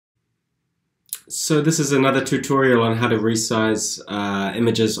So this is another tutorial on how to resize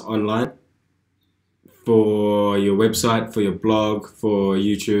images online for your website, for your blog, for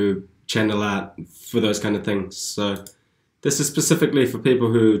YouTube, channel art, for those kind of things. So this is specifically for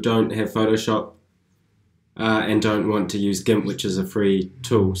people who don't have Photoshop and don't want to use GIMP, which is a free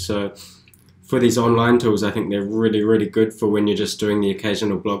tool. So for these online tools, I think they're really good for when you're just doing the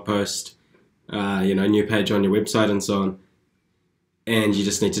occasional blog post, new page on your website and so on. And you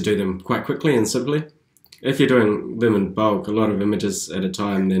just need to do them quite quickly and simply. If you're doing them in bulk, a lot of images at a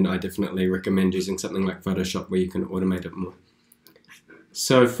time, then I definitely recommend using something like Photoshop where you can automate it more.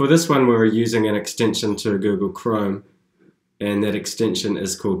 So for this one, we're using an extension to Google Chrome, and that extension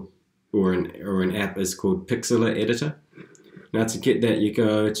is called, or an app is called Pixlr Editor. Now to get that, you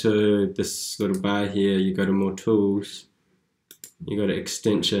go to this little bar here, you go to More Tools, you go to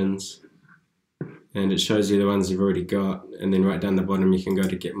Extensions, and it shows you the ones you've already got, and then right down the bottom you can go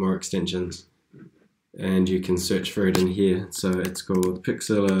to Get More Extensions, and you can search for it in here. So it's called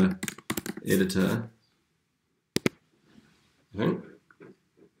Pixlr Editor, I think.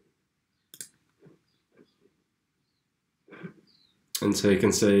 And so you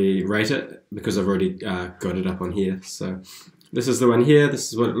can see rate it, because I've already got it up on here. So this is the one here,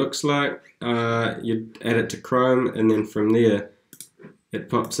 this is what it looks like. You add it to Chrome, and then from there it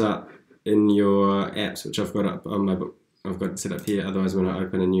pops up in your apps, which I've got up on my book. I've got it set up here. Otherwise, when I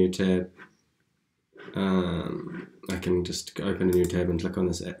open a new tab, I can just open a new tab and click on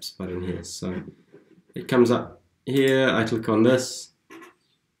this apps button here. So it comes up here, I click on this,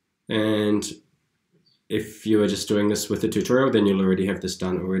 and if you are just doing this with a tutorial, then you'll already have this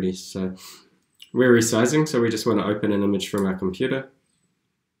done already. So we're resizing, so we just want to open an image from our computer,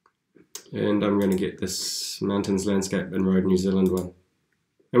 and I'm going to get this mountains, landscape and road New Zealand one.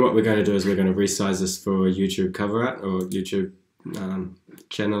 And what we're going to do is we're going to resize this for YouTube cover art, or YouTube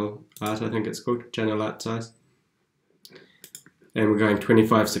channel art, I think it's called, channel art size. And we're going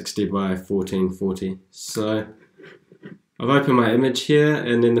 2560 by 1440. So I've opened my image here,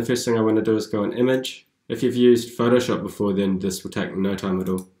 and then the first thing I want to do is go on image. If you've used Photoshop before, then this will take no time at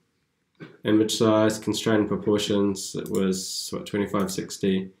all. Image size, constrained proportions, it was what,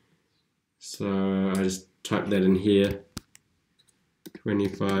 2560. So I just type that in here.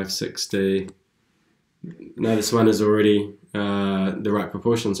 2560. Now this one is already the right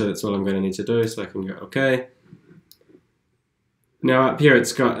proportion, so that's all I'm going to need to do. So I can go OK. Now up here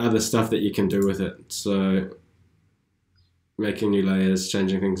it's got other stuff that you can do with it. So making new layers,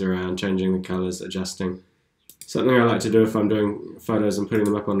 changing things around, changing the colors, adjusting. Something I like to do if I'm doing photos and putting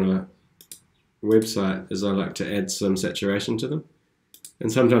them up on a website is I like to add some saturation to them.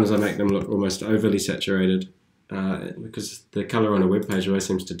 And sometimes I make them look almost overly saturated, because the colour on a web page always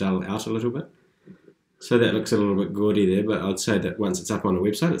seems to dull out a little bit. So that looks a little bit gaudy there, but I'd say that once it's up on a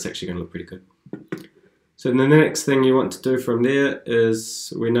website, it's actually going to look pretty good. So then the next thing you want to do from there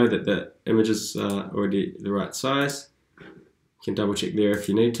is, we know that the images are already the right size. You can double check there if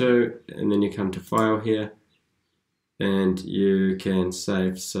you need to, and then you come to File here, and you can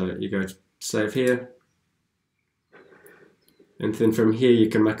save. So you go to Save here, and then from here you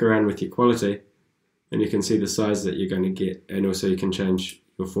can muck around with your quality, and you can see the size that you're going to get, and also you can change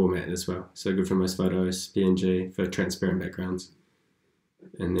your format as well. So good for most photos, PNG for transparent backgrounds,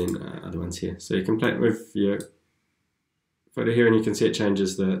 and then other ones here. So you can play with your photo here, and you can see it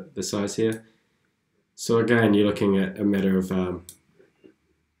changes the size here. So again, you're looking at a matter of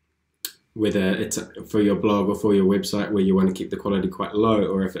whether it's for your blog or for your website where you want to keep the quality quite low,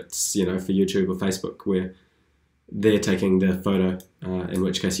 or if it's, for YouTube or Facebook where they're taking the photo, in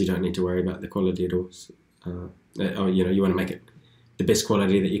which case you don't need to worry about the quality at all. Or you want to make it the best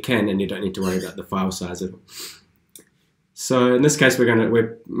quality that you can, and you don't need to worry about the file size at all. So in this case,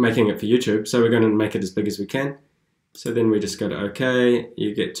 we're making it for YouTube, so we're going to make it as big as we can. So then we just go to OK.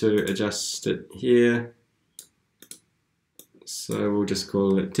 You get to adjust it here. So we'll just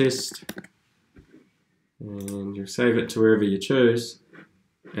call it test, and you save it to wherever you choose,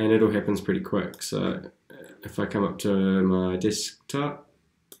 and it all happens pretty quick. So if I come up to my desktop,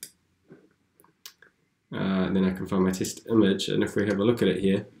 then I can find my test image, and if we have a look at it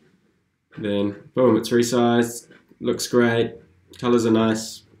here, then boom, it's resized, looks great, colors are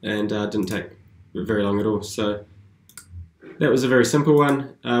nice, and didn't take very long at all. So that was a very simple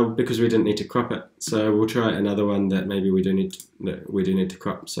one, because we didn't need to crop it. So we'll try another one that maybe we do need to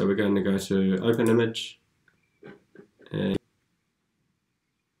crop. So we're going to go to Open Image, and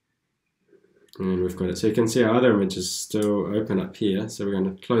we've got it. So you can see our other image is still open up here. So we're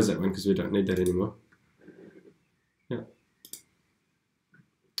going to close that one because we don't need that anymore. Yeah.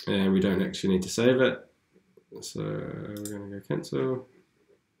 And we don't actually need to save it. So we're going to go cancel.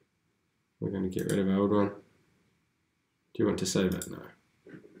 We're going to get rid of our old one. Do you want to save it? No.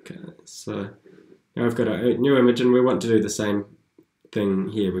 Okay, so now we've got our new image, and we want to do the same thing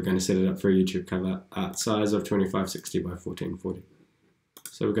here. We're going to set it up for a YouTube cover, art size of 2560 by 1440.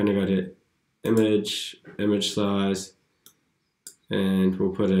 So we're going to go to image, image size, and we'll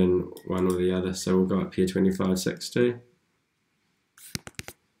put in one or the other. So we'll go up here 2560.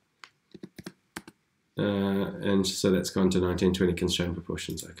 And so that's gone to 1920 constrained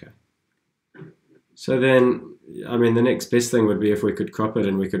proportions, okay. So then, I mean, the next best thing would be if we could crop it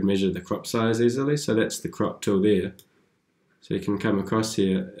and we could measure the crop size easily. So that's the crop tool there. So you can come across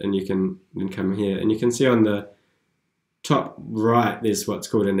here and you can then come here and you can see on the top right there's what's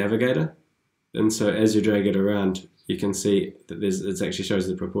called a navigator. And so as you drag it around, you can see that it actually shows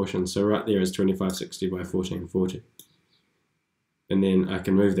the proportions. So right there is 2560 by 1440. And then I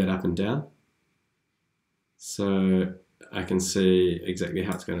can move that up and down. So I can see exactly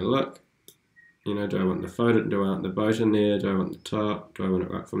how it's going to look. You know, do I want the photo, do I want the boat in there, do I want the top, do I want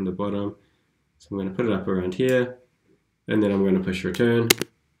it right from the bottom? So I'm going to put it up around here, and then I'm going to push return.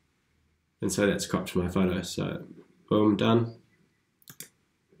 And so that's cropped my photo. So boom, done.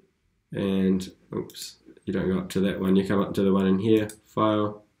 And oops, you don't go up to that one, you come up to the one in here,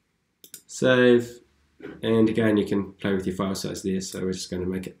 file, save, and again you can play with your file size there. So we're just going to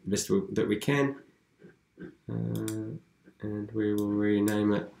make it the best that we can. And we will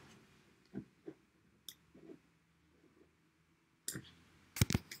rename it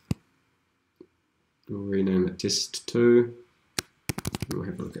test 2. And we'll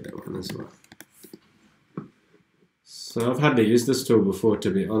have a look at that one as well. So I've hardly used this tool before, to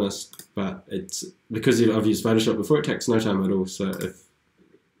be honest, but it's because I've used Photoshop before, it takes no time at all.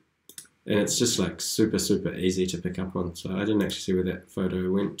 And it's just like super easy to pick up on. So I didn't actually see where that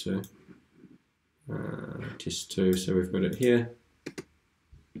photo went to. Test 2, so we've got it here,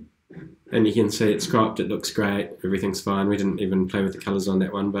 and you can see it's cropped, it looks great, everything's fine. We didn't even play with the colors on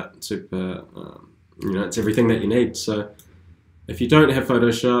that one, but super, you know, it's everything that you need. So if you don't have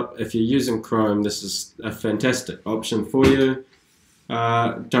Photoshop, if you're using Chrome, this is a fantastic option for you.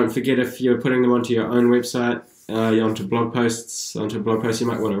 Don't forget, if you're putting them onto your own website, onto blog posts, you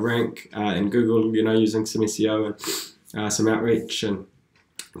might want to rank in Google, you know, using some SEO and some outreach and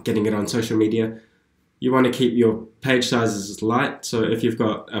getting it on social media. You want to keep your page sizes light, so if you've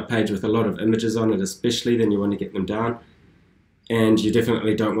got a page with a lot of images on it especially, then you want to get them down. And you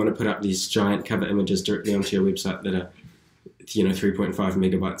definitely don't want to put up these giant cover images directly onto your website that are, you know, 3.5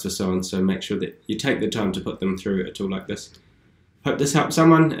 megabytes or so on. So make sure that you take the time to put them through a tool like this. Hope this helps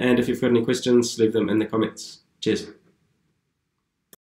someone, and if you've got any questions, leave them in the comments. Cheers.